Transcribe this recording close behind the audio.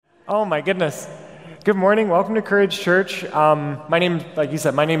Oh my goodness. Good morning. Welcome to Courage Church. Like you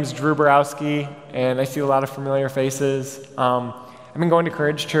said, my name is Drew Borowski, and I see a lot of familiar faces. I've been going to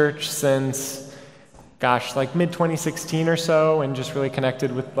Courage Church since, like mid-2016 or so, and just really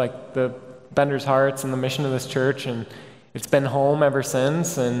connected with like the Bender's hearts and the mission of this church, and it's been home ever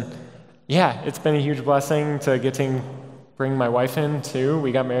since. And yeah, it's been a huge blessing to get to bring my wife in too.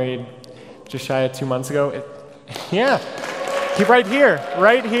 We got married just shy of 2 months ago. Keep right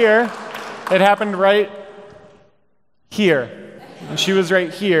here. It happened right here. And she was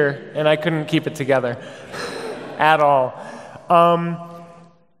right here, and I couldn't keep it together at all.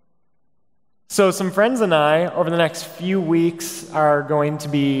 So some friends and I, over the next few weeks, are going to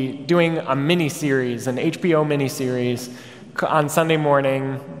be doing a mini-series, an HBO mini-series on Sunday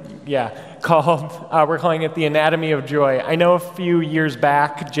morning, called, we're calling it The Anatomy of Joy. I know a few years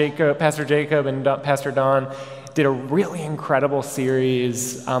back, Pastor Jacob and Pastor Don did a really incredible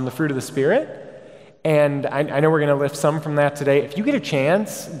series on the fruit of the Spirit. And I know we're going to lift some from that today. If you get a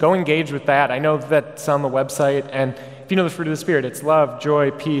chance, go engage with that. I know that's on the website. And if you know the fruit of the Spirit, it's love,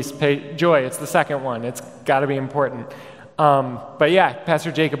 joy, peace, joy. It's the second one. It's got to be important. But yeah,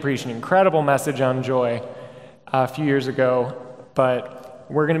 Pastor Jacob preached an incredible message on joy a few years ago. But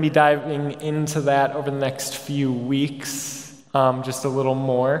we're going to be diving into that over the next few weeks, just a little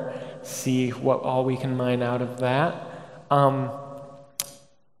more. See what all we can mine out of that.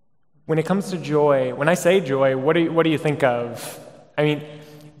 When it comes to joy, when I say joy, what do you think of? I mean,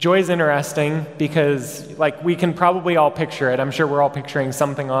 joy is interesting because, we can probably all picture it. I'm sure we're all picturing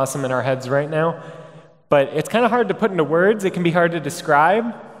something awesome in our heads right now. But it's kind of hard to put into words. It can be hard to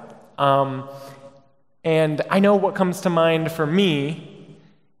describe. And I know what comes to mind for me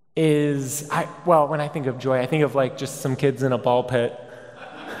is, when I think of joy, I think of just some kids in a ball pit.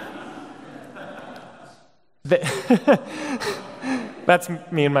 That's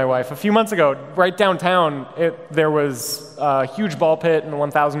me and my wife. A few months ago, right downtown, there was a huge ball pit in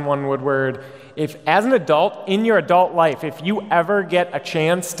 1001 Woodward. As an adult, in your adult life, if you ever get a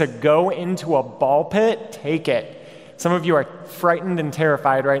chance to go into a ball pit, take it. Some of you are frightened and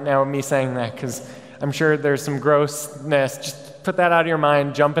terrified right now of me saying that, because I'm sure there's some grossness. Just put that out of your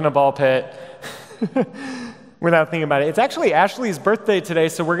mind, jump in a ball pit. Without thinking about it. It's actually Ashley's birthday today,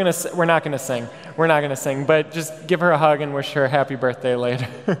 so we're not going to sing. We're not going to sing, but just give her a hug and wish her a happy birthday later.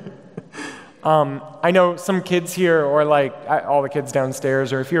 I know some kids here, or all the kids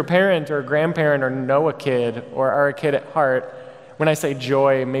downstairs, or if you're a parent or a grandparent or know a kid or are a kid at heart, when I say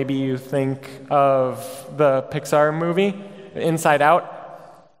joy, maybe you think of the Pixar movie, Inside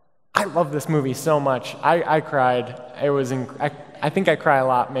Out. I love this movie so much. I cried. I think I cry a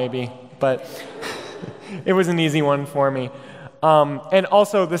lot, maybe, but it was an easy one for me. And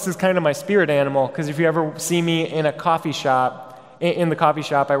also, this is kind of my spirit animal, because if you ever see me in a coffee shop, in the coffee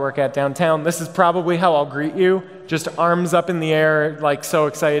shop I work at downtown, this is probably how I'll greet you, just arms up in the air, so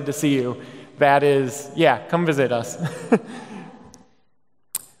excited to see you. That is, come visit us.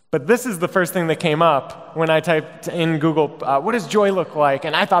 But this is the first thing that came up when I typed in Google, what does joy look like?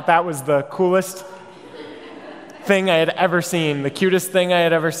 And I thought that was the coolest thing I had ever seen, the cutest thing I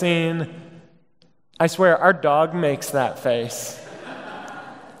had ever seen. I swear, our dog makes that face.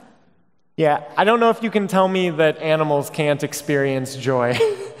 I don't know if you can tell me that animals can't experience joy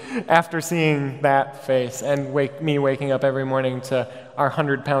after seeing that face and me waking up every morning to our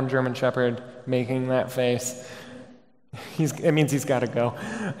 100-pound German Shepherd making that face. It means he's got to go.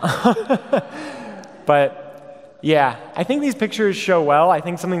 But I think these pictures show well. I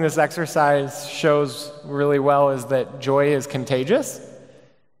think something this exercise shows really well is that joy is contagious.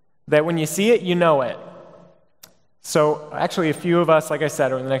 That when you see it, you know it. So actually, a few of us, like I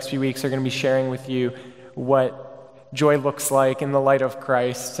said, over the next few weeks are going to be sharing with you what joy looks like in the light of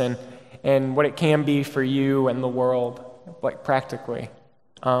Christ and what it can be for you and the world, practically.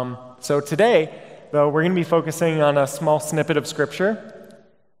 So today, though, we're going to be focusing on a small snippet of Scripture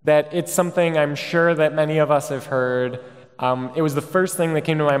that it's something I'm sure that many of us have heard. It was the first thing that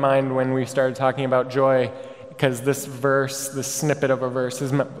came to my mind when we started talking about joy, because this snippet of a verse,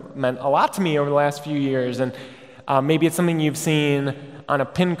 has meant a lot to me over the last few years. And maybe it's something you've seen on a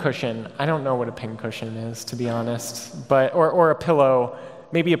pincushion. I don't know what a pincushion is, to be honest, but or a pillow.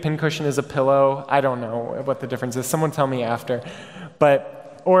 Maybe a pincushion is a pillow. I don't know what the difference is. Someone tell me after.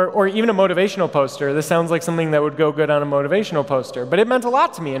 But or even a motivational poster. This sounds like something that would go good on a motivational poster. But it meant a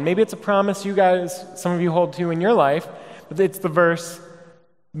lot to me, and maybe it's a promise you guys, some of you hold to in your life. But it's the verse,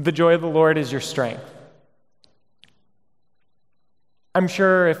 "The joy of the Lord is your strength." I'm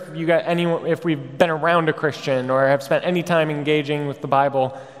sure if we've been around a Christian or have spent any time engaging with the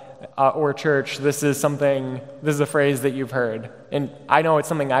Bible, or church, this is a phrase that you've heard. And I know it's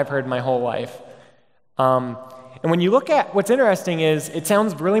something I've heard my whole life. And when you look at what's interesting is it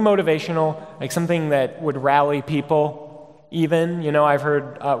sounds really motivational, like something that would rally people even. I've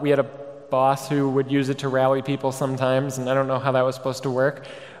heard we had a boss who would use it to rally people sometimes, and I don't know how that was supposed to work.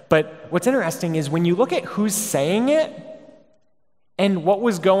 But what's interesting is when you look at who's saying it and what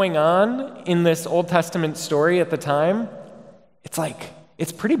was going on in this Old Testament story at the time,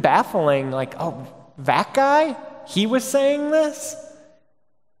 it's pretty baffling. Like, oh, that guy? He was saying this?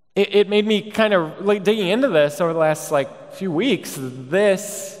 It made me kind of, digging into this over the last, few weeks,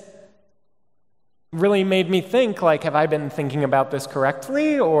 this really made me think, have I been thinking about this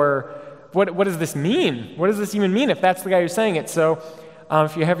correctly? Or what does this mean? What does this even mean if that's the guy who's saying it? So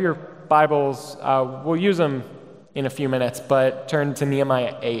if you have your Bibles, we'll use them in a few minutes, but turn to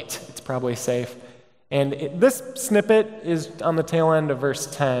Nehemiah 8. It's probably safe. And this snippet is on the tail end of verse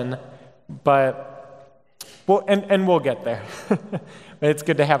 10, but we'll get there. It's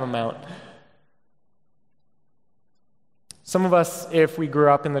good to have them out. Some of us, if we grew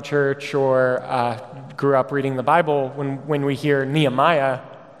up in the church or grew up reading the Bible, when we hear Nehemiah,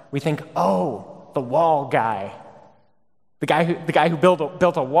 we think, oh, the wall guy. The guy who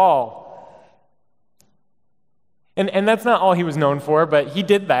built a wall. And that's not all he was known for, but he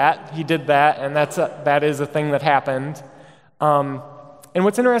did that. And that is a thing that happened. And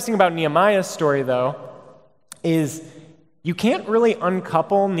what's interesting about Nehemiah's story, though, is you can't really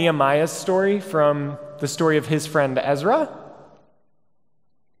uncouple Nehemiah's story from the story of his friend Ezra.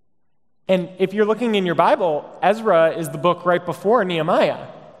 And if you're looking in your Bible, Ezra is the book right before Nehemiah.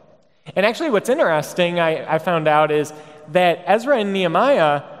 And actually what's interesting, I found out, is that Ezra and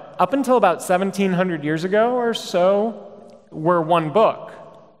Nehemiah, up until about 1,700 years ago or so, were one book.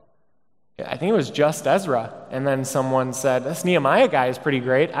 I think it was just Ezra. And then someone said, this Nehemiah guy is pretty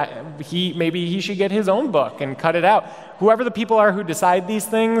great. Maybe he should get his own book and cut it out. Whoever the people are who decide these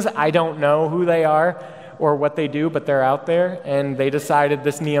things, I don't know who they are or what they do, but they're out there. And they decided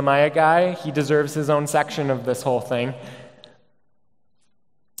this Nehemiah guy, he deserves his own section of this whole thing.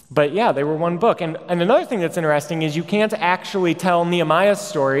 But yeah, they were one book. And another thing that's interesting is you can't actually tell Nehemiah's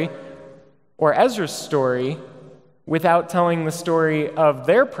story or Ezra's story without telling the story of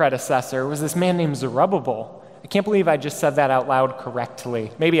their predecessor, was this man named Zerubbabel. I can't believe I just said that out loud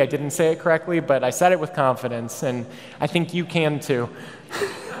correctly. Maybe I didn't say it correctly, but I said it with confidence, and I think you can too.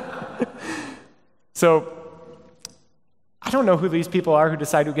 So, I don't know who these people are who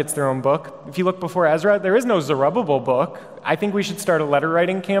decide who gets their own book. If you look before Ezra, there is no Zerubbabel book. I think we should start a letter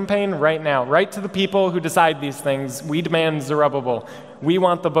writing campaign right now. Write to the people who decide these things. We demand Zerubbabel. We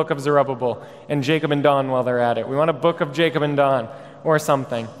want the book of Zerubbabel and Jacob and Dawn while they're at it. We want a book of Jacob and Dawn or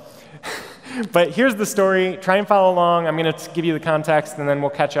something. But here's the story. Try and follow along. I'm going to give you the context, and then we'll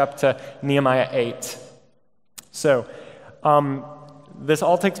catch up to Nehemiah 8. So, this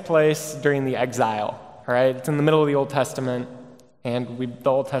all takes place during the exile. All right, it's in the middle of the Old Testament, and the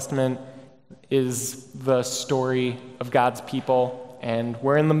Old Testament is the story of God's people, and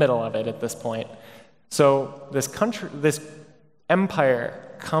we're in the middle of it at this point. So this empire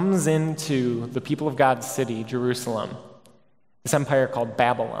comes into the people of God's city, Jerusalem. This empire called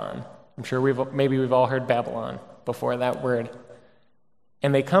Babylon. I'm sure maybe we've all heard Babylon before that word.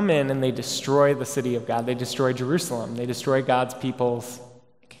 And they come in and they destroy the city of God. They destroy Jerusalem. They destroy God's people's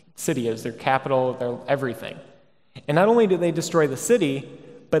city as their capital, their everything. And not only do they destroy the city,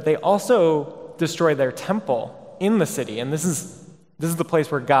 but they also destroy their temple in the city. And this is the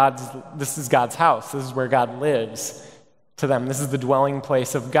place where this is God's house. This is where God lives to them. This is the dwelling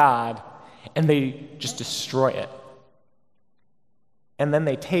place of God. And they just destroy it. And then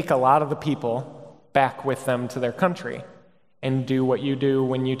they take a lot of the people back with them to their country and do what you do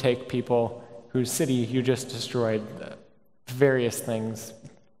when you take people whose city you just destroyed, various things.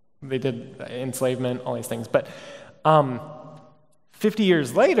 They did enslavement, all these things. But 50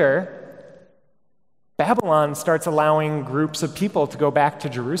 years later, Babylon starts allowing groups of people to go back to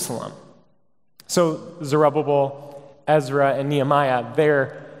Jerusalem. So Zerubbabel, Ezra, and Nehemiah,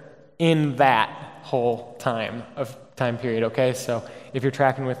 they're in that whole time period, okay? So if you're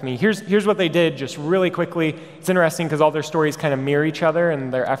tracking with me, here's what they did just really quickly. It's interesting because all their stories kind of mirror each other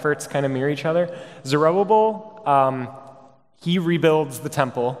and their efforts kind of mirror each other. Zerubbabel, he rebuilds the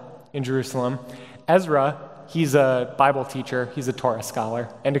temple in Jerusalem. Ezra, he's a Bible teacher, he's a Torah scholar,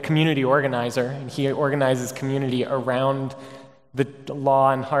 and a community organizer, and he organizes community around the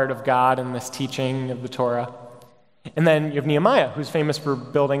law and heart of God and this teaching of the Torah. And then you have Nehemiah, who's famous for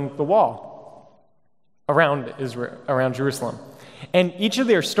building the wall around Jerusalem. And each of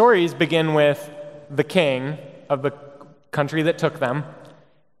their stories begin with the king of the country that took them,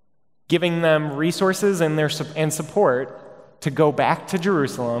 giving them resources and support to go back to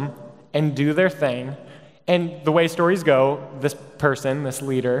Jerusalem and do their thing. And the way stories go, this person, this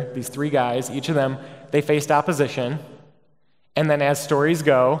leader, these three guys, each of them, they faced opposition. And then as stories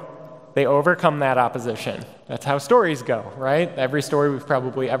go, they overcome that opposition. That's how stories go, right? Every story we've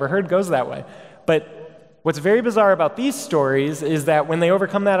probably ever heard goes that way. But what's very bizarre about these stories is that when they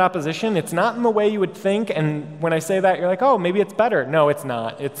overcome that opposition, it's not in the way you would think. And when I say that, you're like, oh, maybe it's better. No, it's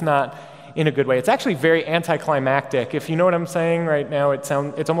not. It's not in a good way. It's actually very anticlimactic. If you know what I'm saying right now, it's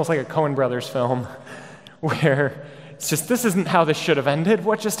almost like a Coen Brothers film where it's just, this isn't how this should have ended.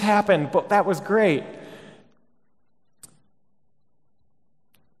 What just happened? But that was great.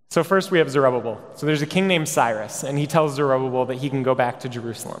 So first we have Zerubbabel. So there's a king named Cyrus, and he tells Zerubbabel that he can go back to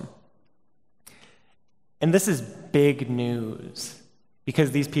Jerusalem. And this is big news,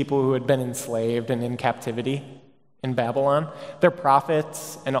 because these people who had been enslaved and in captivity in Babylon, their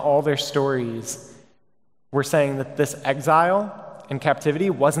prophets and all their stories were saying that this exile and captivity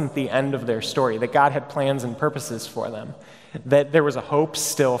wasn't the end of their story, that God had plans and purposes for them, that there was a hope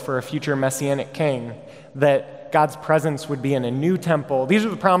still for a future messianic king, that God's presence would be in a new temple. These are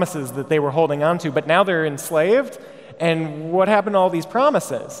the promises that they were holding on to, but now they're enslaved, and what happened to all these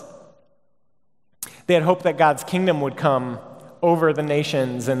promises? They had hoped that God's kingdom would come over the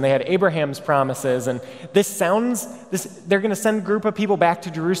nations, and they had Abraham's promises, and they're going to send a group of people back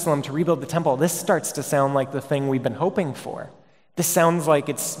to Jerusalem to rebuild the temple. This starts to sound like the thing we've been hoping for. This sounds like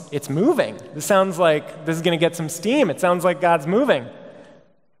it's moving. This sounds like this is going to get some steam. It sounds like God's moving.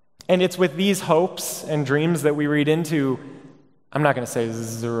 And it's with these hopes and dreams that we read into, I'm not going to say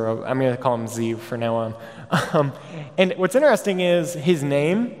Zero, I'm going to call him Zev from now on. And what's interesting is his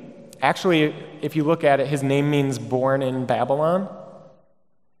name, actually, if you look at it, his name means born in Babylon.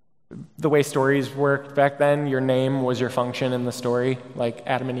 The way stories worked back then, your name was your function in the story, like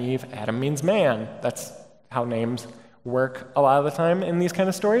Adam and Eve. Adam means man. That's how names work a lot of the time in these kind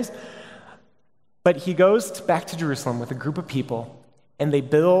of stories. But he goes back to Jerusalem with a group of people, and they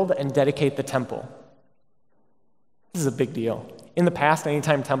build and dedicate the temple. This is a big deal. In the past,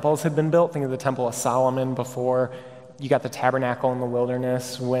 anytime temples had been built, think of the Temple of Solomon before. You got the tabernacle in the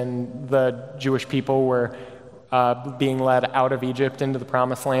wilderness when the Jewish people were being led out of Egypt into the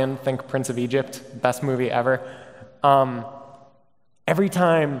Promised Land. Think Prince of Egypt, best movie ever. Every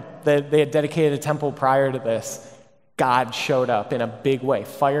time that they had dedicated a temple prior to this, God showed up in a big way.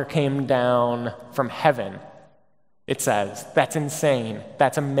 Fire came down from heaven, it says. That's insane.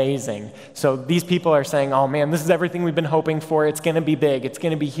 That's amazing. So these people are saying, oh man, this is everything we've been hoping for. It's going to be big. It's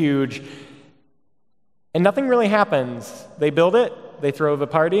going to be huge. And nothing really happens. They build it, they throw the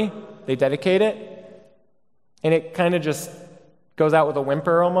party, they dedicate it, and it kind of just goes out with a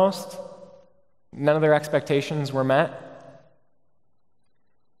whimper almost. None of their expectations were met.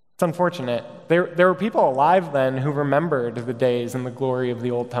 It's unfortunate. There were people alive then who remembered the days and the glory of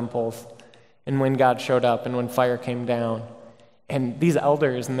the old temples and when God showed up and when fire came down. And these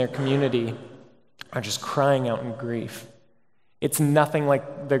elders in their community are just crying out in grief. It's nothing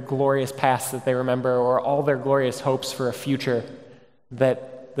like the glorious past that they remember or all their glorious hopes for a future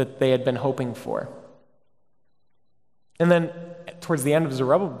that they had been hoping for. And then towards the end of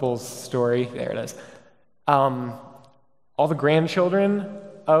Zerubbabel's story, there it is, all the grandchildren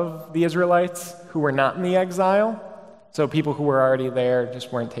of the Israelites who were not in the exile, so people who were already there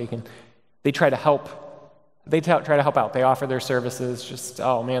just weren't taken, they try to help. They try to help out. They offer their services, just,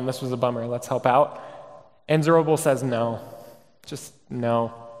 oh man, this was a bummer, let's help out. And Zerubbabel says no. Just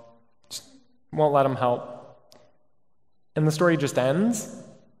no. Just won't let them help. And the story just ends.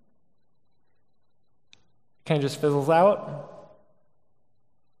 It kind of just fizzles out.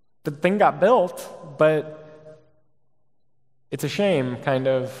 The thing got built, but it's a shame, kind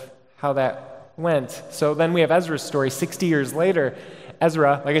of, how that went. So then we have Ezra's story 60 years later.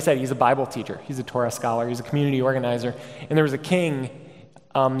 Ezra, like I said, he's a Bible teacher. He's a Torah scholar. He's a community organizer. And there was a king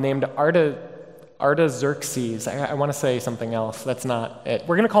named Artaxerxes. I want to say something else. That's not it.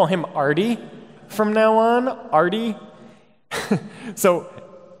 We're going to call him Artie from now on. Artie. So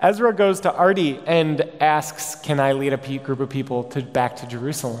Ezra goes to Artie and asks, can I lead a group of people back to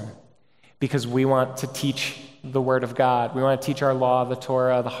Jerusalem? Because we want to teach the Word of God. We want to teach our law, the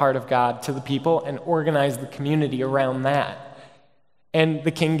Torah, the heart of God to the people and organize the community around that. And the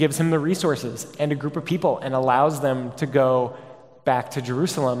king gives him the resources and a group of people and allows them to go back to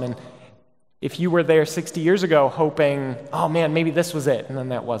Jerusalem. And if you were there 60 years ago hoping, oh man, maybe this was it, and then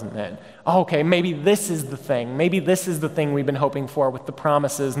that wasn't it. Oh, okay, maybe this is the thing. Maybe this is the thing we've been hoping for with the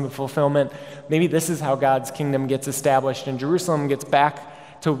promises and the fulfillment. Maybe this is how God's kingdom gets established and Jerusalem gets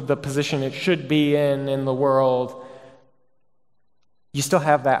back to the position it should be in the world. you still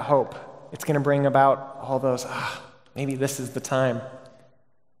have that hope. It's going to bring about all those, maybe this is the time.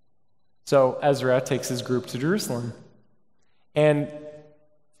 So Ezra takes his group to Jerusalem. And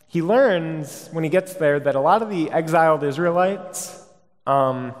he learns when he gets there that a lot of the exiled Israelites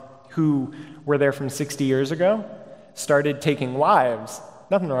who were there from 60 years ago started taking wives.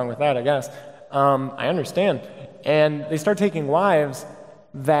 Nothing wrong with that, I guess. I understand. And they start taking wives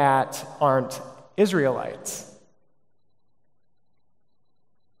that aren't Israelites.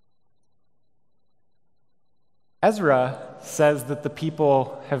 Ezra says that the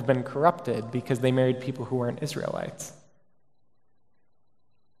people have been corrupted because they married people who weren't Israelites.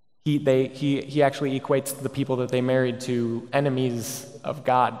 He actually equates the people that they married to enemies of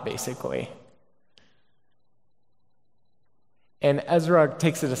God, basically. And Ezra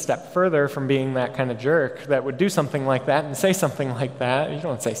takes it a step further from being that kind of jerk that would do something like that and say something like that. You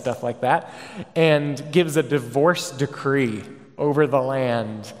don't say stuff like that. And gives a divorce decree over the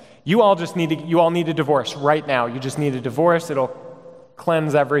land. You all need a divorce right now. You just need a divorce. It'll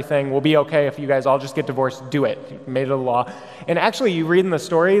cleanse everything. We'll be okay if you guys all just get divorced. Do it. He made it a law. And actually, you read in the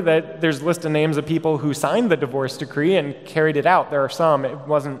story that there's a list of names of people who signed the divorce decree and carried it out. There are some.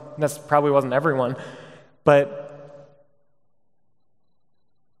 Probably wasn't everyone. But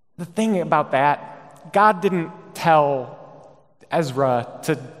the thing about that, God didn't tell Ezra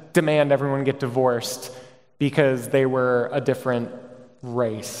to demand everyone get divorced because they were a different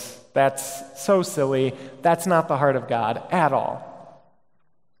race. That's so silly. That's not the heart of God at all.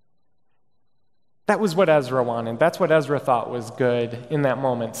 That was what Ezra wanted. That's what Ezra thought was good in that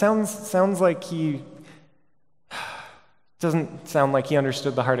moment. Sounds like he doesn't sound like he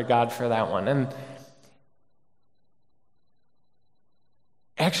understood the heart of God for that one. And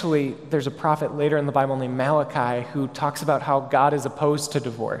actually, there's a prophet later in the Bible named Malachi who talks about how God is opposed to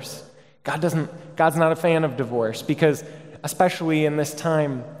divorce. God's not a fan of divorce because, especially in this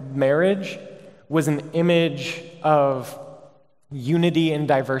time, marriage was an image of unity and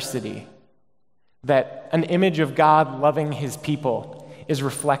diversity. That an image of God loving his people is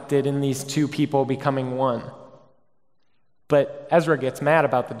reflected in these two people becoming one. But Ezra gets mad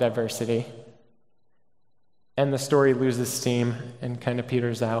about the diversity, and the story loses steam and kind of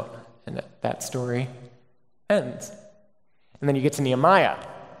peters out, and that story ends. And then you get to Nehemiah.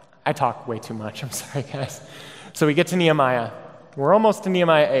 I talk way too much. I'm sorry, guys. So we get to Nehemiah. We're almost to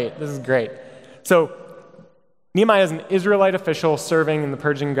Nehemiah 8. This is great. So Nehemiah is an Israelite official serving in the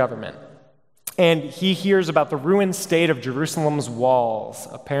Persian government. And he hears about the ruined state of Jerusalem's walls.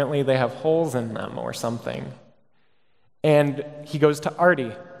 Apparently they have holes in them or something. And he goes to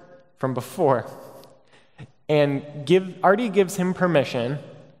Ardi from before. And Ardi gives him permission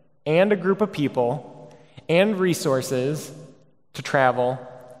and a group of people and resources to travel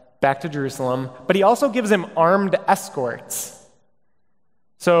back to Jerusalem. But he also gives him armed escorts.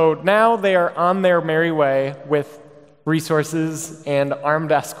 So now they are on their merry way with resources and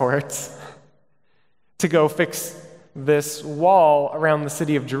armed escorts to go fix this wall around the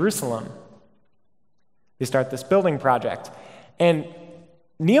city of Jerusalem. They start this building project. And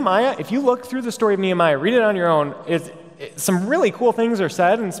Nehemiah, if you look through the story of Nehemiah, read it on your own, some really cool things are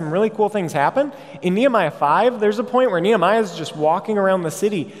said and some really cool things happen. In Nehemiah 5, there's a point where Nehemiah is just walking around the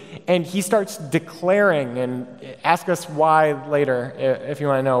city and he starts declaring, and ask us why later if you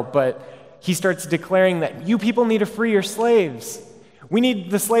want to know, but he starts declaring that you people need to free your slaves. We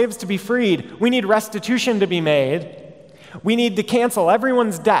need the slaves to be freed. We need restitution to be made. We need to cancel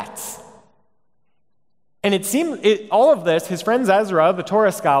everyone's debts. And it seemed, all of this, his friend Ezra, the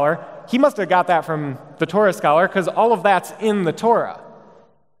Torah scholar, he must have got that from the Torah scholar because all of that's in the Torah.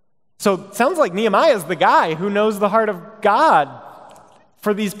 So it sounds like Nehemiah is the guy who knows the heart of God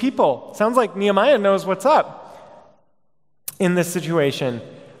for these people. Sounds like Nehemiah knows what's up in this situation.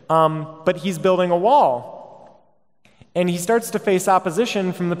 But he's building a wall. And he starts to face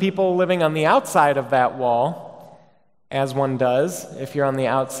opposition from the people living on the outside of that wall, as one does if you're on the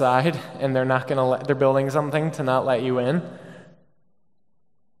outside and they're building something to not let you in.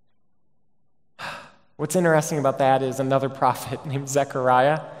 What's interesting about that is another prophet named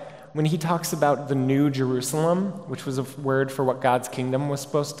Zechariah, when he talks about the new Jerusalem, which was a word for what God's kingdom was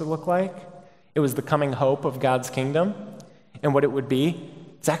supposed to look like, it was the coming hope of God's kingdom and what it would be.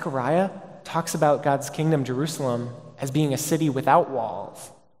 Zechariah talks about God's kingdom, Jerusalem, as being a city without walls.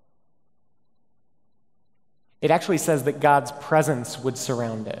 It actually says that God's presence would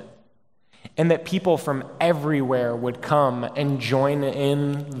surround it, and that people from everywhere would come and join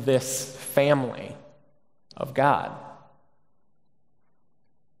in this family of God.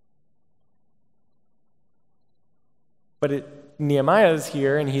 But Nehemiah is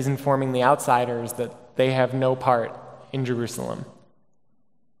here, and he's informing the outsiders that they have no part in Jerusalem.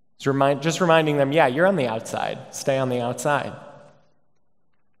 It's just reminding them, yeah, you're on the outside. Stay on the outside.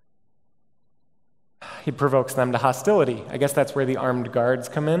 He provokes them to hostility. I guess that's where the armed guards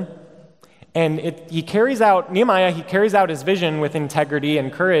come in. And Nehemiah carries out his vision with integrity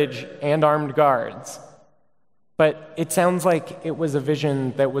and courage and armed guards. But it sounds like it was a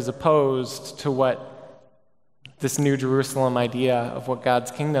vision that was opposed to what this New Jerusalem idea of what God's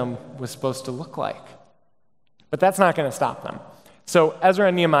kingdom was supposed to look like. But that's not going to stop them. So Ezra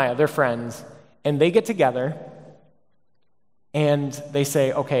and Nehemiah, they're friends, and they get together, and they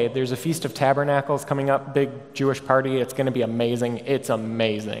say, okay, there's a Feast of Tabernacles coming up, big Jewish party. It's going to be amazing. It's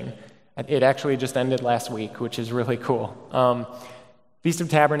amazing. It actually just ended last week, which is really cool. Feast of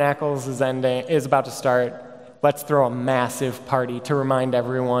Tabernacles is about to start. Let's throw a massive party to remind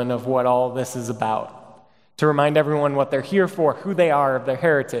everyone of what all this is about, to remind everyone what they're here for, who they are, of their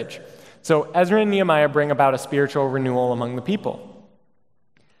heritage. So Ezra and Nehemiah bring about a spiritual renewal among the people.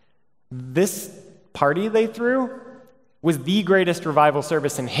 This party they threw was the greatest revival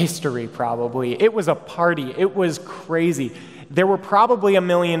service in history, probably. It was a party. It was crazy. There were probably 1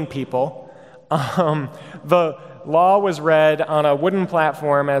 million people. The law was read on a wooden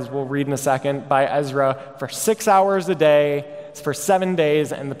platform, as we'll read in a second, by Ezra for 6 hours a day, for 7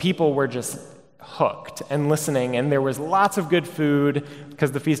 days, and the people were just hooked and listening. And there was lots of good food,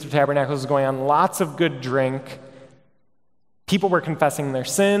 because the Feast of Tabernacles was going on, lots of good drink. People were confessing their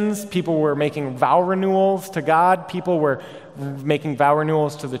sins. People were making vow renewals to God. People were making vow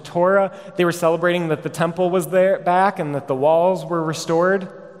renewals to the Torah. They were celebrating that the temple was back and that the walls were restored.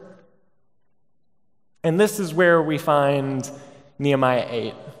 And this is where we find Nehemiah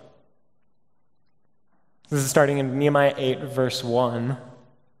 8. This is starting in Nehemiah 8, verse 1.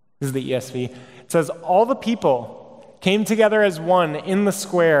 This is the ESV. It says, all the people came together as one in the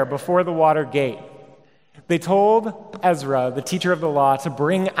square before the water gate. They told Ezra, the teacher of the law, to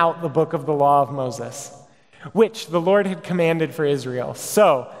bring out the book of the law of Moses, which the Lord had commanded for Israel.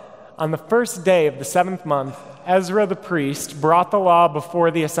 So, on the first day of the 7th month, Ezra the priest brought the law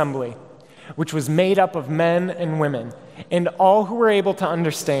before the assembly, which was made up of men and women, and all who were able to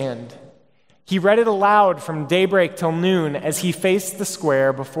understand. He read it aloud from daybreak till noon as he faced the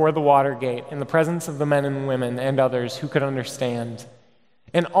square before the water gate in the presence of the men and women and others who could understand.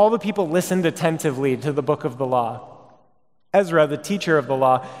 And all the people listened attentively to the book of the law. Ezra, the teacher of the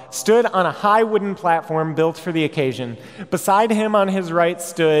law, stood on a high wooden platform built for the occasion. Beside him on his right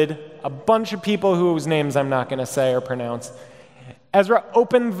stood a bunch of people whose names I'm not going to say or pronounce. Ezra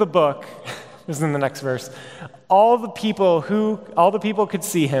opened the book. This is in the next verse. All the people could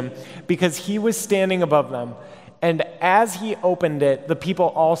see him because he was standing above them. And as he opened it, the people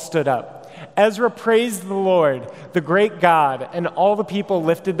all stood up. Ezra praised the Lord, the great God, and all the people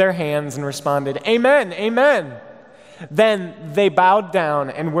lifted their hands and responded, Amen, Amen. Then they bowed down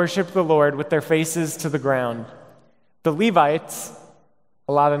and worshiped the Lord with their faces to the ground. The Levites,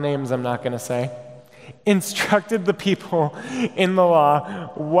 a lot of names I'm not going to say, instructed the people in the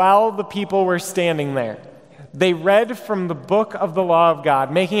law while the people were standing there. They read from the book of the law of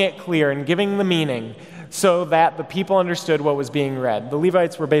God, making it clear and giving the meaning so that the people understood what was being read. The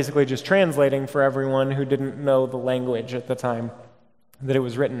Levites were basically just translating for everyone who didn't know the language at the time that it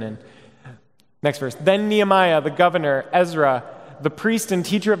was written in. Next verse. Then Nehemiah, the governor, Ezra, the priest and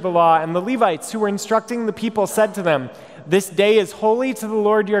teacher of the law, and the Levites who were instructing the people said to them, This day is holy to the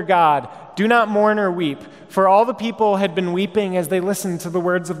Lord your God. Do not mourn or weep. For all the people had been weeping as they listened to the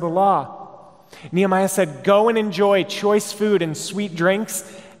words of the law. Nehemiah said, Go and enjoy choice food and sweet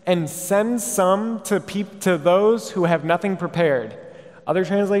drinks, and send some to those who have nothing prepared. Other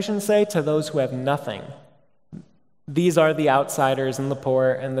translations say, to those who have nothing. These are the outsiders and the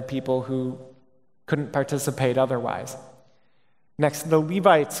poor and the people who couldn't participate otherwise. Next, the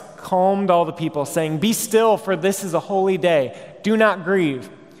Levites calmed all the people, saying, Be still, for this is a holy day. Do not grieve.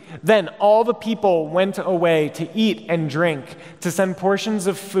 Then all the people went away to eat and drink, to send portions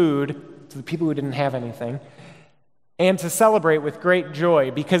of food to the people who didn't have anything, and to celebrate with great joy,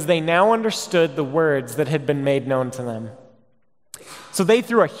 because they now understood the words that had been made known to them. So they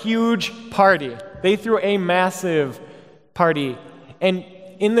threw a huge party. They threw a massive party. And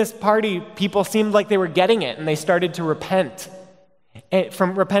in this party, people seemed like they were getting it, and they started to repent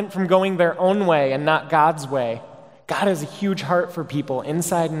from going their own way and not God's way. God has a huge heart for people,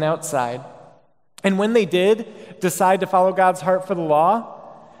 inside and outside. And when they did decide to follow God's heart for the law,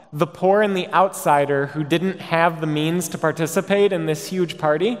 the poor and the outsider who didn't have the means to participate in this huge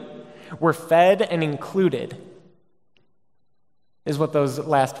party were fed and included, is what those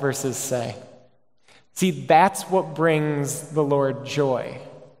last verses say. See, that's what brings the Lord joy.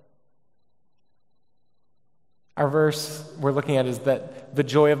 Our verse we're looking at is that the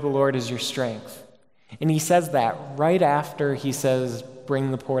joy of the Lord is your strength. And he says that right after he says,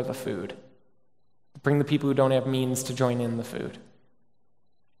 bring the poor the food. Bring the people who don't have means to join in the food.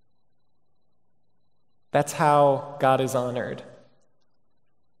 That's how God is honored.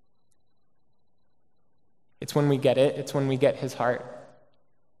 It's when we get it. It's when we get his heart.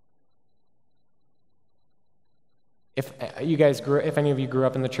 If any of you grew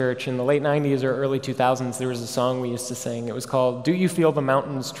up in the church in the late 90s or early 2000s, there was a song we used to sing. It was called "Do You Feel the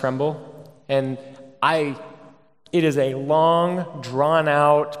Mountains Tremble?" And it is a long,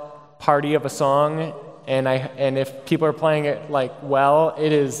 drawn-out party of a song, and if people are playing it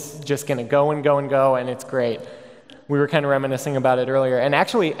it is just going to go and go and go, and it's great. We were kind of reminiscing about it earlier. And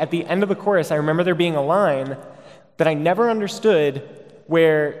actually, at the end of the chorus, I remember there being a line that I never understood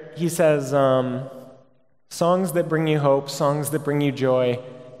where he says, songs that bring you hope, songs that bring you joy,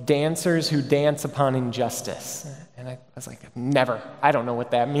 dancers who dance upon injustice. And I was like, I don't know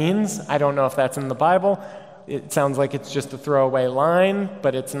what that means. I don't know if that's in the Bible. It sounds like it's just a throwaway line,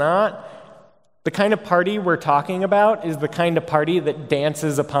 but it's not. The kind of party we're talking about is the kind of party that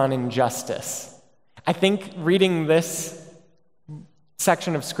dances upon injustice. I think reading this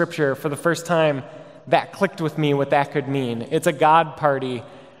section of Scripture for the first time, that clicked with me what that could mean. It's a God party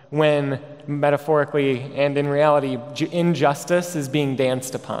when, metaphorically and in reality, injustice is being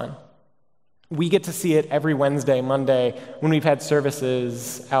danced upon. We get to see it every Wednesday, Monday, when we've had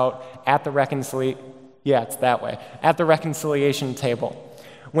services out at the at the reconciliation table.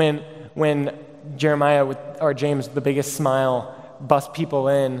 When Jeremiah or James, the biggest smile, bust people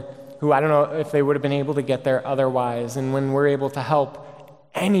in who I don't know if they would have been able to get there otherwise. And when we're able to help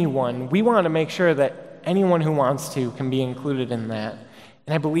anyone, we want to make sure that anyone who wants to can be included in that.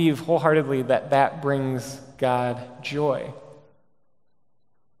 And I believe wholeheartedly that that brings God joy.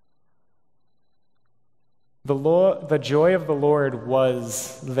 The joy of the Lord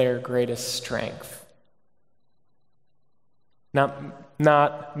was their greatest strength.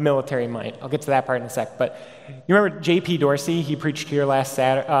 Not military might. I'll get to that part in a sec. But you remember J.P. Dorsey? He preached here last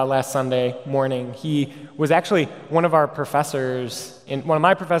Sunday morning. He was actually one of my professors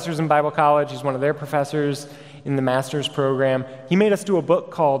in Bible college. He's one of their professors in the master's program. He made us do a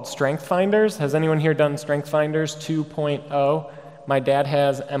book called Strength Finders. Has anyone here done Strength Finders 2.0? My dad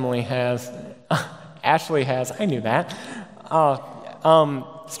has. Emily has. Ashley has. I knew that.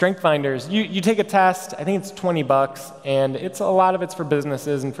 Strength Finders. You take a test. I think it's $20, and a lot of it's for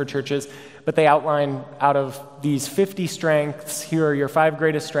businesses and for churches. But they outline out of these 50 strengths. Here are your 5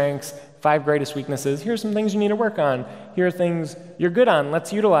 greatest strengths, 5 greatest weaknesses. Here are some things you need to work on. Here are things you're good on.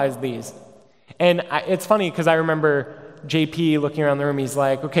 Let's utilize these. And it's funny because I remember JP looking around the room. He's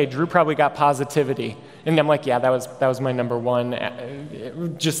like, "Okay, Drew probably got positivity," and I'm like, "Yeah, that was my number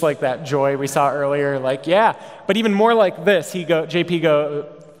one." Just like that joy we saw earlier. Like, yeah, but even more like this.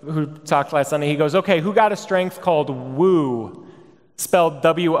 Who talked last Sunday? He goes, "Okay, who got a strength called woo, spelled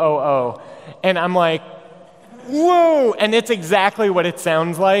WOO?" And I'm like, "Woo!" And it's exactly what it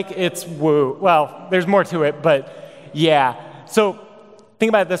sounds like. It's woo. Well, there's more to it, but yeah. So think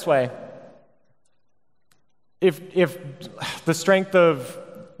about it this way. If the strength of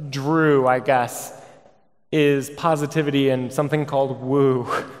Drew, I guess, is positivity and something called woo,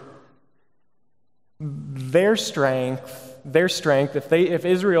 their strength, if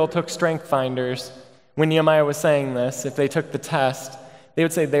Israel took Strength Finders, when Nehemiah was saying this, if they took the test, they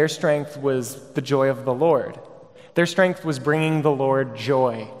would say their strength was the joy of the Lord. Their strength was bringing the Lord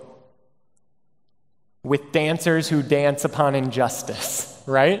joy with dancers who dance upon injustice,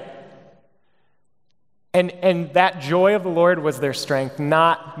 right? And that joy of the Lord was their strength,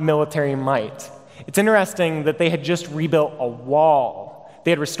 not military might. It's interesting that they had just rebuilt a wall.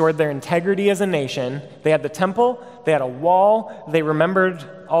 They had restored their integrity as a nation. They had the temple. They had a wall. They remembered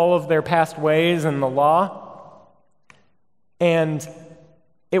all of their past ways and the law. And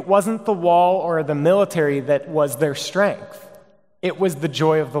it wasn't the wall or the military that was their strength. It was the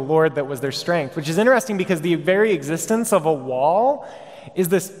joy of the Lord that was their strength, which is interesting because the very existence of a wall is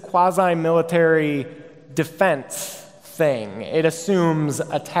this quasi-military defense thing. It assumes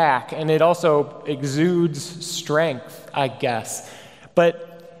attack, and it also exudes strength, I guess.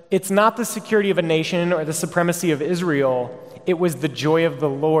 But it's not the security of a nation or the supremacy of Israel. It was the joy of the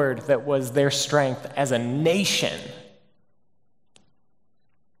Lord that was their strength as a nation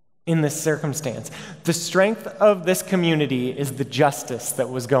in this circumstance. The strength of this community is the justice that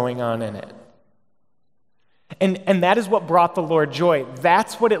was going on in it. And that is what brought the Lord joy.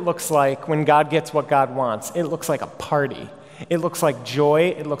 That's what it looks like when God gets what God wants. It looks like a party. It looks like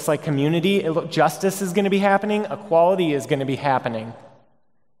joy. It looks like community. Justice is going to be happening. Equality is going to be happening.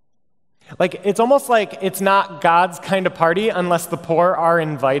 Like, it's almost like it's not God's kind of party unless the poor are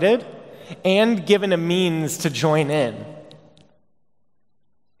invited and given a means to join in.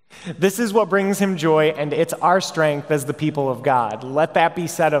 This is what brings him joy, and it's our strength as the people of God. Let that be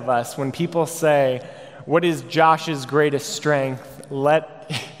said of us. When people say, what is Josh's greatest strength?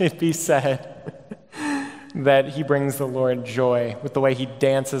 Let it be said that he brings the Lord joy with the way he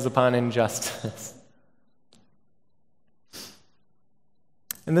dances upon injustice.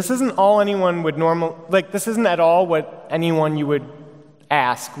 And this isn't all anyone would this isn't at all what anyone you would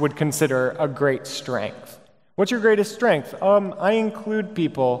ask would consider a great strength. What's your greatest strength? I include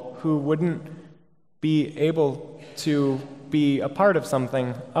people who wouldn't be able to be a part of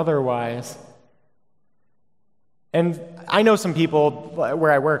something otherwise. And I know some people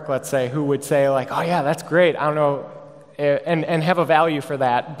where I work, let's say, who would say like, oh yeah, that's great, I don't know, and have a value for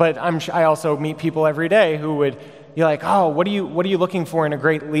that. But I also meet people every day who would be like, oh, what are you looking for in a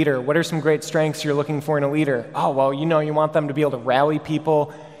great leader? What are some great strengths you're looking for in a leader? Oh, well, you want them to be able to rally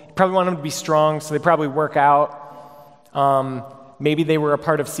people. You probably want them to be strong, so they probably work out. Maybe they were a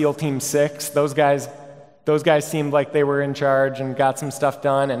part of SEAL Team 6. Those guys seemed like they were in charge and got some stuff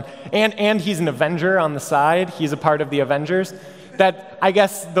done. And he's an Avenger on the side. He's a part of the Avengers. That, I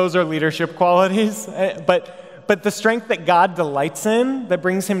guess those are leadership qualities. But the strength that God delights in, that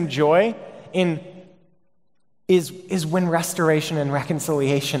brings him joy in, is when restoration and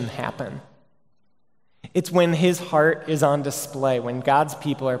reconciliation happen. It's when his heart is on display, when God's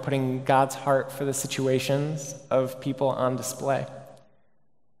people are putting God's heart for the situations of people on display.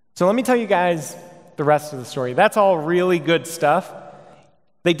 So let me tell you guys the rest of the story. That's all really good stuff.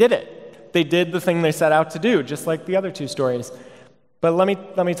 They did it. They did the thing they set out to do, just like the other two stories. But let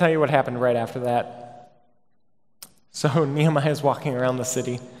me tell you what happened right after that. So Nehemiah is walking around the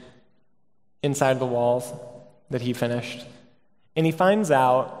city, inside the walls that he finished, and he finds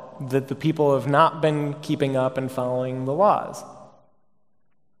out that the people have not been keeping up and following the laws.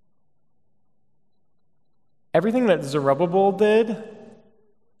 Everything that Zerubbabel did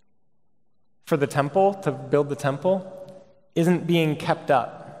for the temple, to build the temple, isn't being kept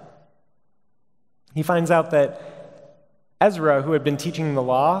up. He finds out that Ezra, who had been teaching the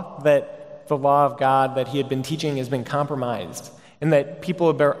law, that the law of God that he had been teaching has been compromised, and that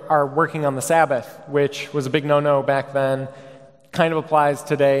people are working on the Sabbath, which was a big no-no back then, kind of applies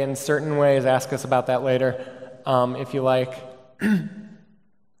today in certain ways. Ask us about that later, if you like. And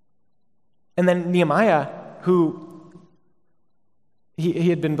then Nehemiah, who he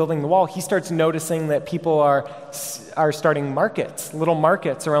had been building the wall, he starts noticing that people are starting markets, little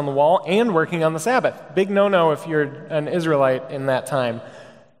markets around the wall, and working on the Sabbath. Big no-no if you're an Israelite in that time.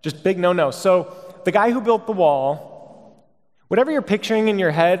 Just big no-no. So the guy who built the wall, whatever you're picturing in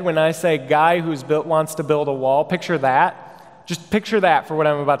your head when I say guy wants to build a wall, picture that. Just picture that for what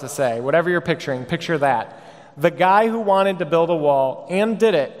I'm about to say. Whatever you're picturing, picture that. The guy who wanted to build a wall and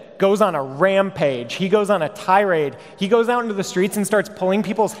did it goes on a rampage. He goes on a tirade. He goes out into the streets and starts pulling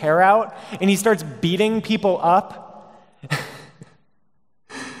people's hair out, and he starts beating people up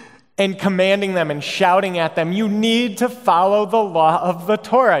and commanding them and shouting at them, you need to follow the law of the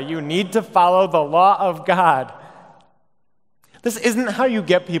Torah. You need to follow the law of God. This isn't how you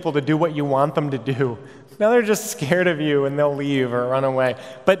get people to do what you want them to do. Now they're just scared of you and they'll leave or run away.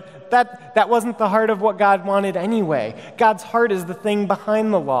 But that wasn't the heart of what God wanted anyway. God's heart is the thing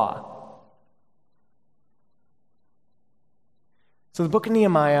behind the law. So the book of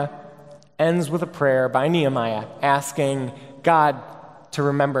Nehemiah ends with a prayer by Nehemiah asking God to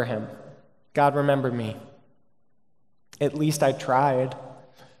remember him. God, remember me. At least I tried.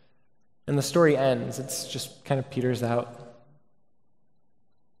 And the story ends. It's just kind of peters out.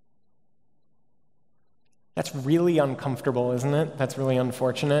 That's really uncomfortable, isn't it? That's really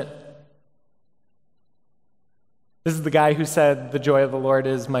unfortunate. This is the guy who said, the joy of the Lord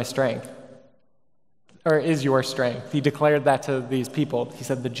is my strength, or is your strength. He declared that to these people. He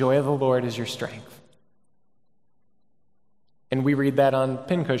said, the joy of the Lord is your strength. And we read that on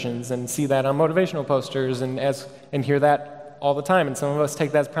pincushions and see that on motivational posters and hear that all the time. And some of us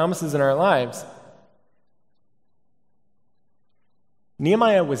take that as promises in our lives.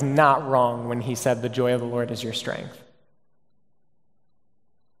 Nehemiah was not wrong when he said, the joy of the Lord is your strength.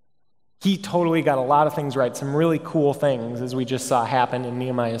 He totally got a lot of things right, some really cool things, as we just saw happen in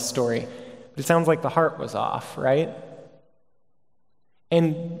Nehemiah's story. But it sounds like the heart was off, right?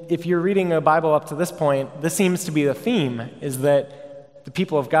 And if you're reading a Bible up to this point, this seems to be the theme, is that the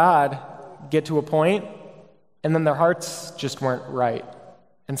people of God get to a point, and then their hearts just weren't right,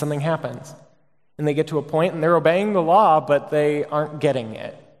 and something happens. And they get to a point and they're obeying the law, but they aren't getting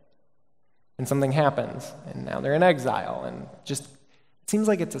it. And something happens, and now they're in exile, and just It seems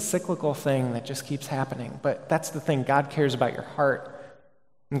like it's a cyclical thing that just keeps happening, but that's the thing. God cares about your heart,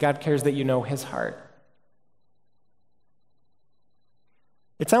 and God cares that you know his heart.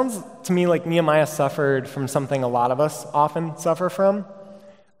 It sounds to me like Nehemiah suffered from something a lot of us often suffer from.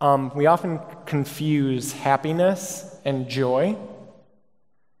 We often confuse happiness and joy.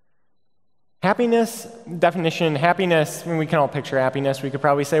 Happiness, definition, happiness, we can all picture happiness. We could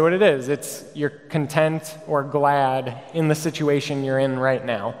probably say what it is. It's you're content or glad in the situation you're in right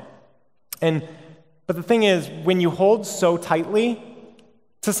now. But the thing is, when you hold so tightly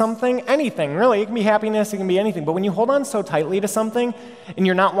to something, anything, really, it can be happiness, it can be anything, but when you hold on so tightly to something and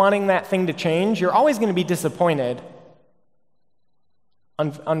you're not wanting that thing to change, you're always going to be disappointed.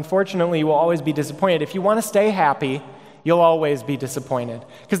 Unfortunately, you will always be disappointed. If you want to stay happy, you'll always be disappointed.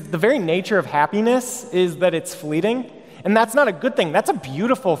 Because the very nature of happiness is that it's fleeting, and that's not a good thing. That's a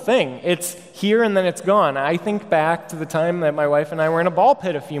beautiful thing. It's here and then it's gone. I think back to the time that my wife and I were in a ball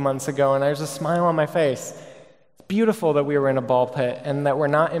pit a few months ago, and there's a smile on my face. It's beautiful that we were in a ball pit and that we're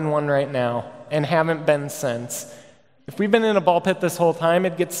not in one right now and haven't been since. If we'd been in a ball pit this whole time,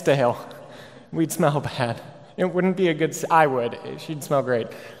 it'd get stale. We'd smell bad. It wouldn't be a good... I would. She'd smell great.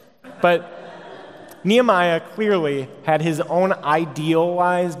 But Nehemiah clearly had his own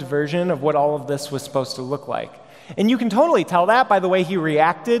idealized version of what all of this was supposed to look like. And you can totally tell that by the way he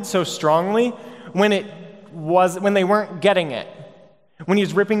reacted so strongly when they weren't getting it. When he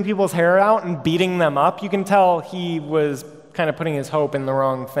was ripping people's hair out and beating them up, you can tell he was kind of putting his hope in the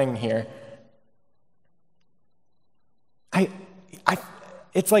wrong thing here.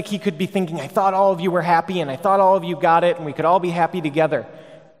 It's like he could be thinking, I thought all of you were happy, and I thought all of you got it, and we could all be happy together.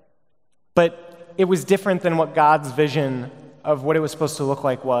 But it was different than what God's vision of what it was supposed to look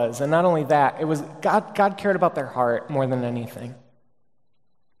like was. And not only that, it was God cared about their heart more than anything.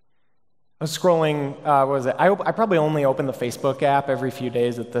 I was scrolling, I probably only open the Facebook app every few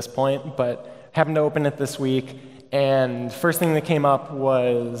days at this point, but happened to open it this week, and first thing that came up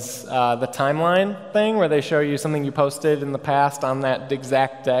was the timeline thing where they show you something you posted in the past on that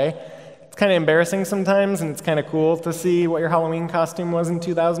exact day. It's kind of embarrassing sometimes, and it's kind of cool to see what your Halloween costume was in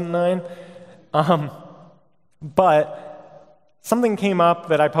 2009. But something came up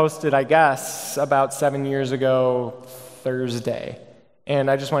that I posted, I guess, about 7 years ago, Thursday.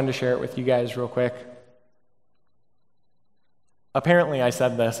 And I just wanted to share it with you guys real quick. Apparently I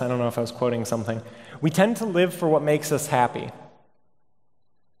said this, I don't know if I was quoting something. We tend to live for what makes us happy.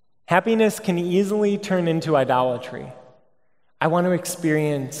 Happiness can easily turn into idolatry. I want to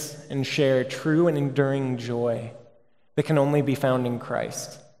experience and share true and enduring joy that can only be found in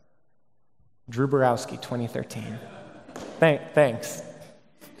Christ. Drew Borowski, 2013. Thanks.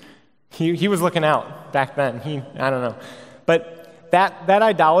 He was looking out back then. I don't know. But that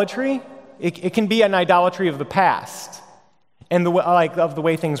idolatry, it can be an idolatry of the past. And of the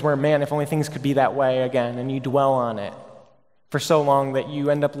way things were, man, if only things could be that way again, and you dwell on it for so long that you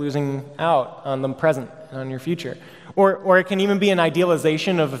end up losing out on the present and on your future. Or it can even be an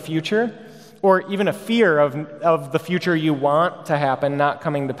idealization of a future, or even a fear of the future you want to happen not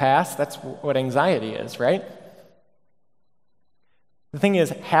coming to pass. That's what anxiety is, right? The thing is,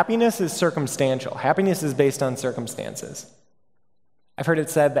 happiness is circumstantial. Happiness is based on circumstances. I've heard it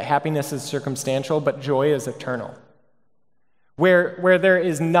said that happiness is circumstantial, but joy is eternal. Where there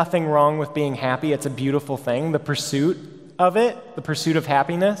is nothing wrong with being happy, it's a beautiful thing, the pursuit of it, the pursuit of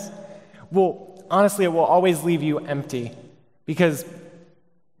happiness, honestly, it will always leave you empty, because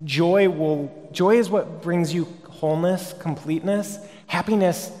joy is what brings you wholeness, completeness.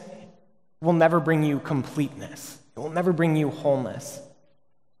 Happiness will never bring you completeness. It will never bring you wholeness,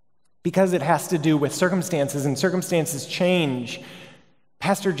 because it has to do with circumstances, and circumstances change.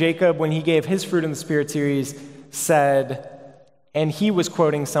 Pastor Jacob, when he gave his Fruit in the Spirit series, said, and he was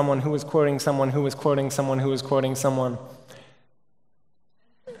quoting someone who was quoting someone who was quoting someone who was quoting someone,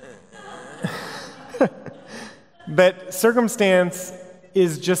 that circumstance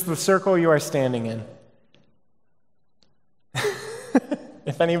is just the circle you are standing in.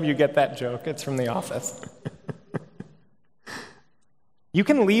 If any of you get that joke, it's from The Office. You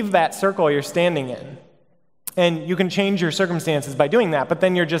can leave that circle you're standing in, and you can change your circumstances by doing that, but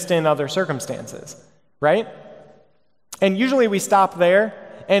then you're just in other circumstances, right? And usually we stop there,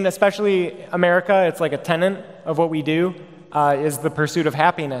 and especially America, it's like a tenet of what we do, is the pursuit of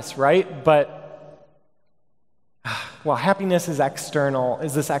happiness, right? But, happiness is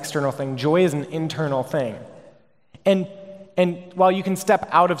this external thing. Joy is an internal thing. And while you can step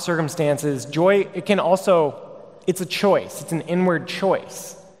out of circumstances, joy, it's a choice. It's an inward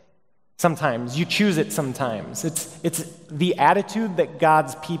choice. Sometimes. You choose it sometimes. It's the attitude that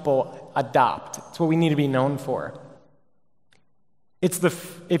God's people adopt. It's what we need to be known for.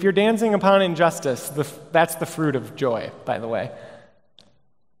 If you're dancing upon injustice, that's the fruit of joy, by the way.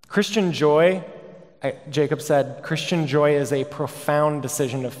 Christian joy, Jacob said, Christian joy is a profound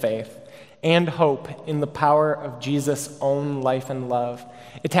decision of faith and hope in the power of Jesus' own life and love.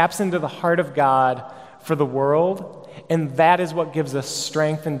 It taps into the heart of God for the world, and that is what gives us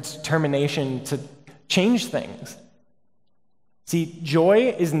strength and determination to change things. See,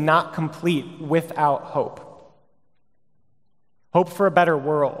 joy is not complete without hope. Hope for a better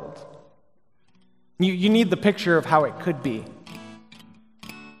world. You need the picture of how it could be.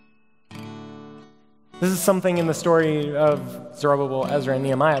 This is something in the story of Zerubbabel, Ezra, and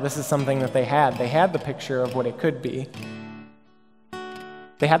Nehemiah. This is something that they had. They had the picture of what it could be.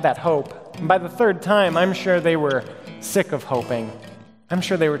 They had that hope. And by the third time, I'm sure they were sick of hoping. I'm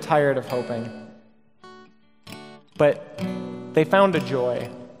sure they were tired of hoping. But they found a joy,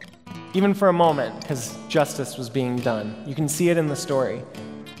 even for a moment, because justice was being done. You can see it in the story.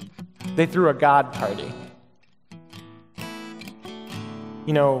 They threw a God party.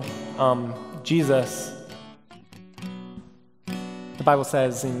 You know, Jesus, the Bible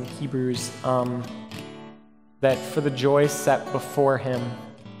says in Hebrews that for the joy set before him,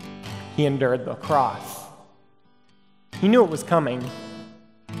 he endured the cross. He knew it was coming.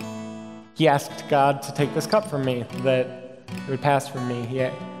 He asked God to take this cup from me, that it would pass from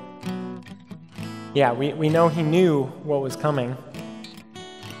me. We know he knew what was coming.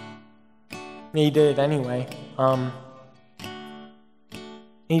 He did it anyway. And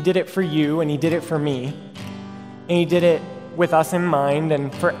he did it for you, and he did it for me. And he did it with us in mind,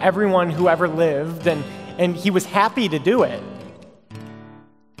 and for everyone who ever lived, and he was happy to do it.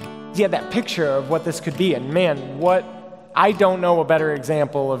 He had that picture of what this could be, and man, I don't know a better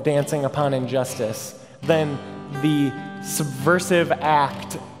example of dancing upon injustice than the subversive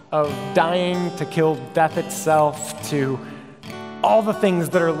act of dying to kill death itself, to all the things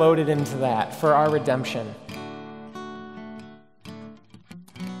that are loaded into that for our redemption.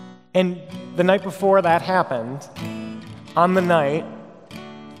 And the night before that happened, on the night,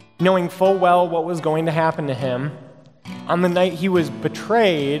 knowing full well what was going to happen to him, on the night he was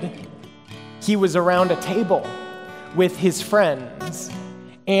betrayed, he was around a table with his friends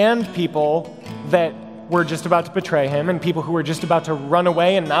and people that were just about to betray him and people who were just about to run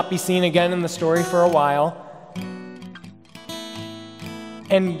away and not be seen again in the story for a while,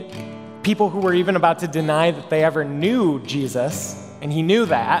 and people who were even about to deny that they ever knew Jesus, and he knew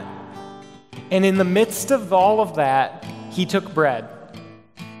that. And in the midst of all of that, he took bread,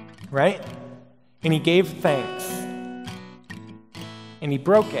 right? And he gave thanks. And he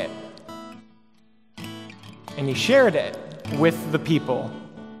broke it. And he shared it with the people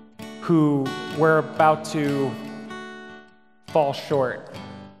who were about to fall short,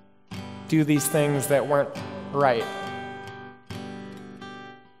 do these things that weren't right.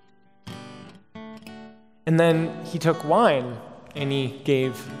 And then he took wine and he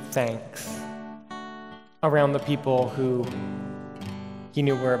gave thanks around the people who he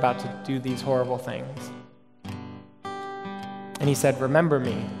knew were about to do these horrible things. And he said, "Remember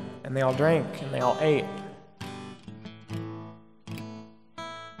me." And they all drank and they all ate.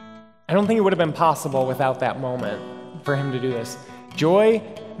 I don't think it would have been possible without that moment for him to do this. Joy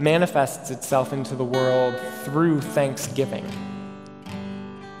manifests itself into the world through thanksgiving.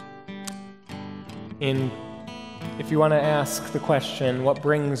 If you want to ask the question, what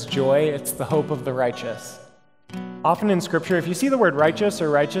brings joy? It's the hope of the righteous. Often in Scripture, if you see the word righteous or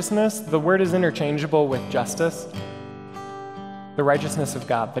righteousness, the word is interchangeable with justice. The righteousness of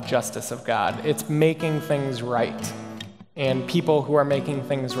God, the justice of God. It's making things right, and people who are making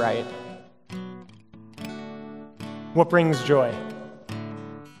things right. What brings joy?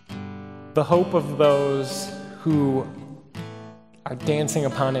 The hope of those who are dancing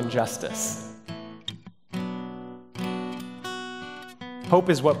upon injustice. Hope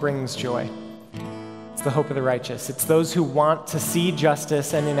is what brings joy. It's the hope of the righteous. It's those who want to see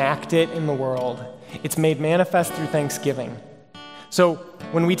justice and enact it in the world. It's made manifest through thanksgiving. So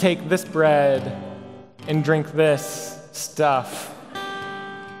when we take this bread and drink this stuff,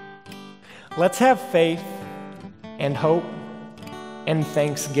 let's have faith and hope and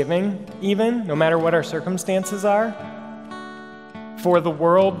thanksgiving, even, no matter what our circumstances are, for the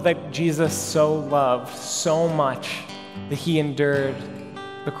world that Jesus so loved so much that he endured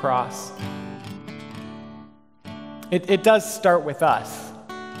the cross. It does start with us.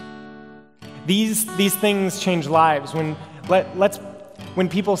 These things change lives. When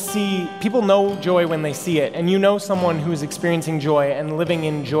people know joy when they see it, and you know someone who's experiencing joy and living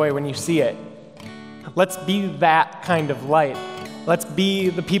in joy when you see it. Let's be that kind of light. Let's be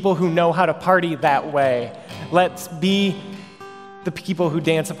the people who know how to party that way. Let's be the people who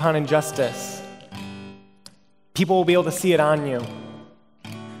dance upon injustice. People will be able to see it on you.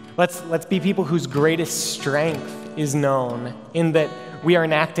 Let's be people whose greatest strength is known in that we are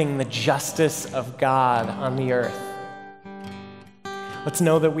enacting the justice of God on the earth. Let's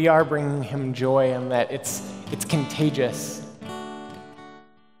know that we are bringing him joy and that it's contagious.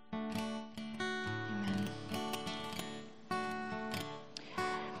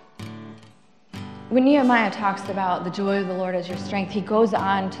 When Nehemiah talks about the joy of the Lord as your strength, he goes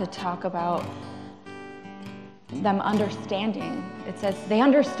on to talk about them understanding. It says they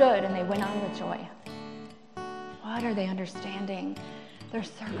understood and they went on with joy. What are they understanding? Their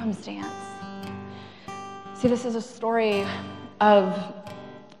circumstance. See, this is a story of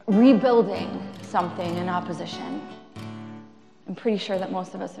rebuilding something in opposition. I'm pretty sure that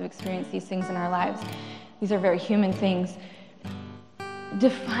most of us have experienced these things in our lives. These are very human things.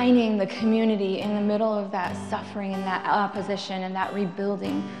 Defining the community in the middle of that suffering and that opposition and that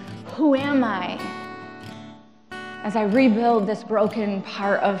rebuilding. Who am I as I rebuild this broken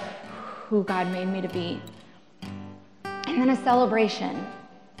part of who God made me to be? And then a celebration.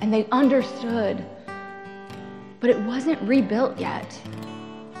 And they understood, but it wasn't rebuilt yet.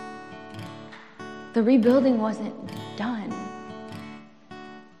 The rebuilding wasn't done.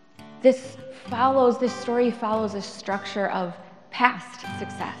 This story follows a structure of past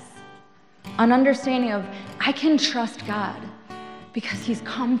success. An understanding of, I can trust God because he's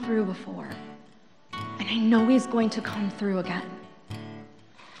come through before. And I know he's going to come through again.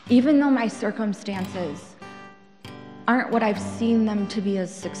 Even though my circumstances aren't what I've seen them to be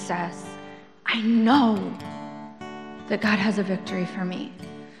as success, I know that God has a victory for me.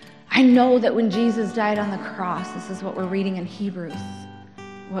 I know that when Jesus died on the cross, this is what we're reading in Hebrews,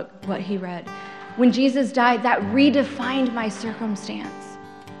 what he read. When Jesus died, that redefined my circumstance.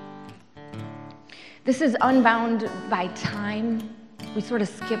 This is unbound by time. We sort of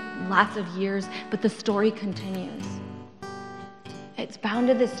skip lots of years, but the story continues. It's bound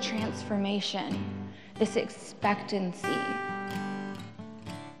to this transformation, this expectancy.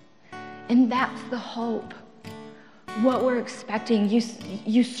 And that's the hope. What we're expecting.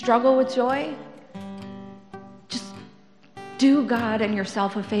 You struggle with joy? Just do God and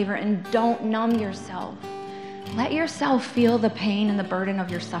yourself a favor and don't numb yourself. Let yourself feel the pain and the burden of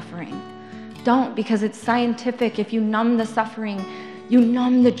your suffering. Don't, because it's scientific. If you numb the suffering, you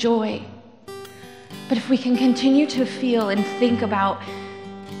numb the joy. But if we can continue to feel and think about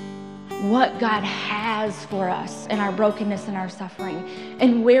what God has for us in our brokenness and our suffering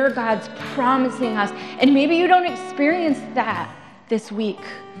and where God's promising us, and maybe you don't experience that this week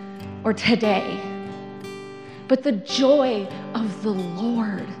or today, but the joy of the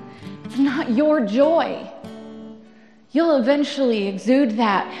Lord, it's not your joy. You'll eventually exude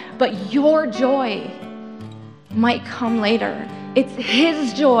that, but your joy might come later. It's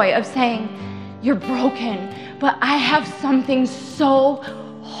his joy of saying, you're broken, but I have something so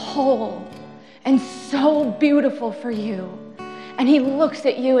whole and so beautiful for you. And he looks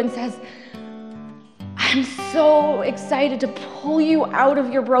at you and says, I'm so excited to pull you out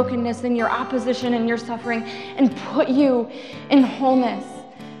of your brokenness and your opposition and your suffering and put you in wholeness.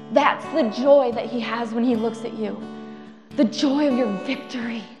 That's the joy that he has when he looks at you. The joy of your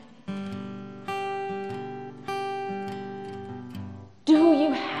victory. Do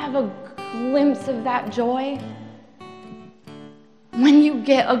you have a glimpse of that joy? When you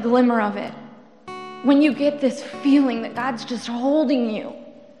get a glimmer of it, when you get this feeling that God's just holding you,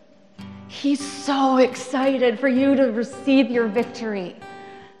 he's so excited for you to receive your victory.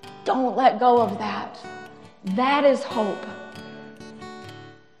 Don't let go of that. That is hope.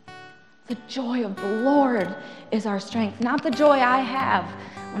 The joy of the Lord is our strength, not the joy I have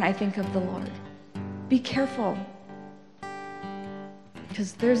when I think of the Lord. Be careful,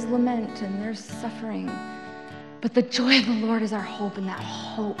 because there's lament and there's suffering, but the joy of the Lord is our hope, and that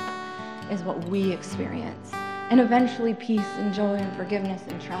hope is what we experience. And eventually peace and joy and forgiveness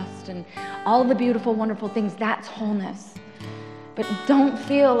and trust and all the beautiful, wonderful things, that's wholeness. But don't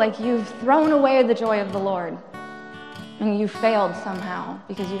feel like you've thrown away the joy of the Lord and you failed somehow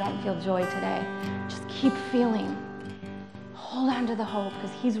because you don't feel joy today. Just keep feeling. Hold on to the hope,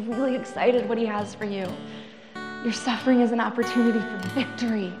 because he's really excited what he has for you. Your suffering is an opportunity for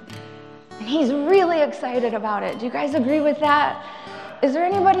victory, and he's really excited about it. Do you guys agree with that? Is there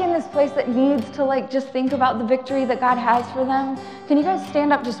anybody in this place that needs to just think about the victory that God has for them? Can you guys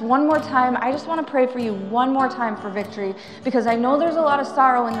stand up just one more time? I just want to pray for you one more time for victory, because I know there's a lot of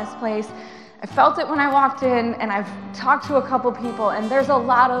sorrow in this place. I felt it when I walked in, and I've talked to a couple people, and there's a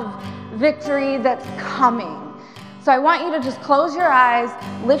lot of victory that's coming. So I want you to just close your eyes,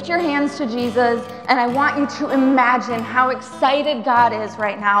 lift your hands to Jesus, and I want you to imagine how excited God is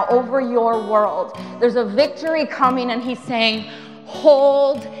right now over your world. There's a victory coming, and he's saying,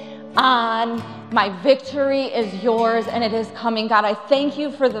 hold on. My victory is yours, and it is coming. God, I thank you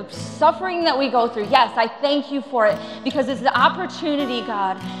for the suffering that we go through. Yes, I thank you for it, because it's the opportunity,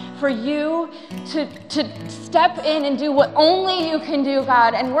 God, for you to step in and do what only you can do,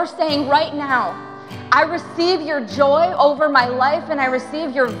 God. And we're saying right now, I receive your joy over my life, and I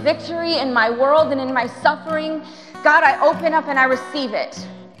receive your victory in my world and in my suffering. God, I open up and I receive it.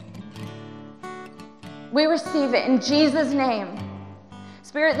 We receive it in Jesus' name.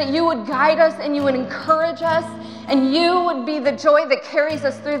 Spirit, that you would guide us and you would encourage us, and you would be the joy that carries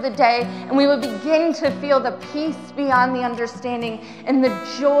us through the day, and we would begin to feel the peace beyond the understanding and the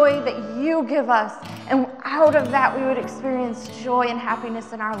joy that you give us. And out of that, we would experience joy and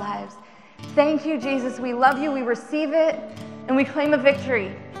happiness in our lives. Thank you, Jesus. We love you. We receive it, and we claim a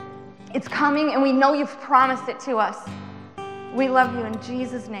victory. It's coming, and we know you've promised it to us. We love you in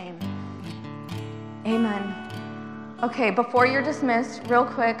Jesus' name. Amen. Okay, before you're dismissed, real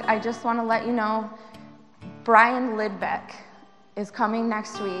quick, I just want to let you know Brian Lidbeck is coming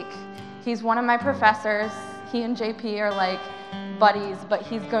next week. He's one of my professors. He and JP are like buddies, but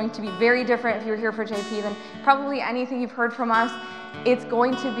he's going to be very different if you're here for JP than probably anything you've heard from us. It's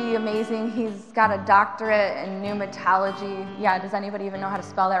going to be amazing. He's got a doctorate in pneumatology. Yeah, does anybody even know how to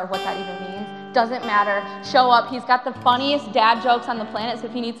spell that or what that even means? Doesn't matter. Show up. He's got the funniest dad jokes on the planet, so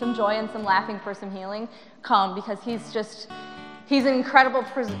if you need some joy and some laughing for some healing, come, because he's an incredible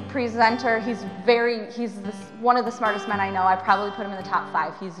presenter. He's one of the smartest men I know. I probably put him in the top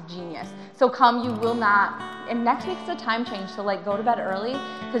 5. He's a genius. So come, you will not. And next week's a time change, so like go to bed early,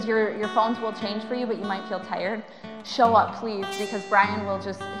 because your phones will change for you, but you might feel tired. Show up, please, because Brian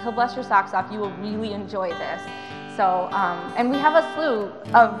he'll bless your socks off. You will really enjoy this. So, and we have a slew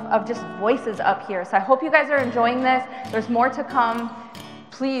of just voices up here. So I hope you guys are enjoying this. There's more to come.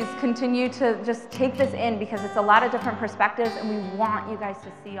 Please continue to just take this in, because it's a lot of different perspectives, and we want you guys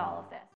to see all of this.